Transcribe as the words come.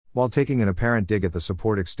While taking an apparent dig at the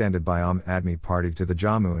support extended by Aam Aadmi Party to the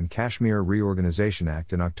Jammu and Kashmir Reorganisation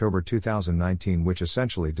Act in October 2019, which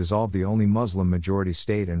essentially dissolved the only Muslim-majority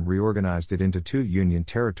state and reorganized it into two union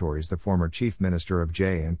territories, the former Chief Minister of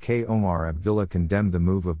J&K Omar Abdullah condemned the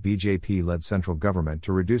move of BJP-led central government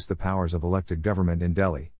to reduce the powers of elected government in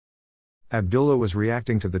Delhi. Abdullah was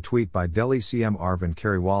reacting to the tweet by Delhi CM Arvind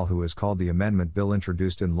Kejriwal, who has called the amendment bill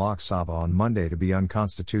introduced in Lok Sabha on Monday to be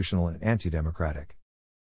unconstitutional and anti-democratic.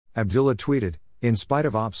 Abdullah tweeted, "In spite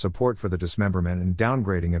of AAP's support for the dismemberment and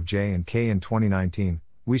downgrading of J&K in 2019,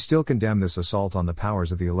 we still condemn this assault on the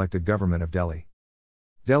powers of the elected government of Delhi.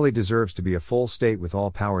 Delhi deserves to be a full state with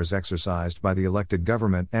all powers exercised by the elected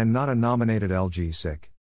government and not a nominated LG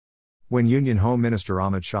Sikh." When Union Home Minister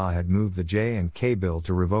Amit Shah had moved the J&K bill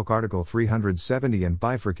to revoke Article 370 and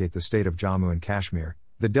bifurcate the state of Jammu and Kashmir,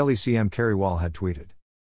 the Delhi CM Kejriwal had tweeted,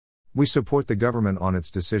 "We support the government on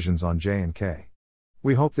its decisions on J&K.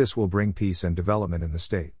 We hope this will bring peace and development in the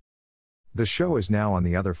state." The show is now on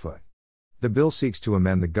the other foot. The bill seeks to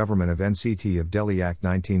amend the Government of NCT of Delhi Act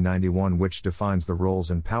 1991, which defines the roles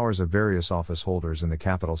and powers of various office holders in the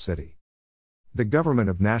capital city. The Government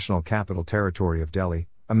of National Capital Territory of Delhi,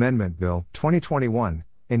 Amendment Bill 2021,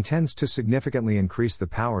 intends to significantly increase the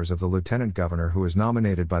powers of the Lieutenant Governor, who is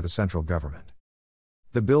nominated by the central government.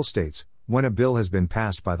 The bill states, when a bill has been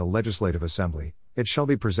passed by the Legislative Assembly, it shall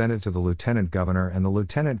be presented to the Lieutenant Governor, and the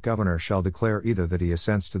Lieutenant Governor shall declare either that he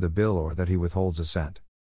assents to the bill or that he withholds assent.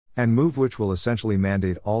 And move, which will essentially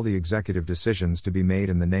mandate all the executive decisions to be made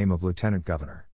in the name of Lieutenant Governor.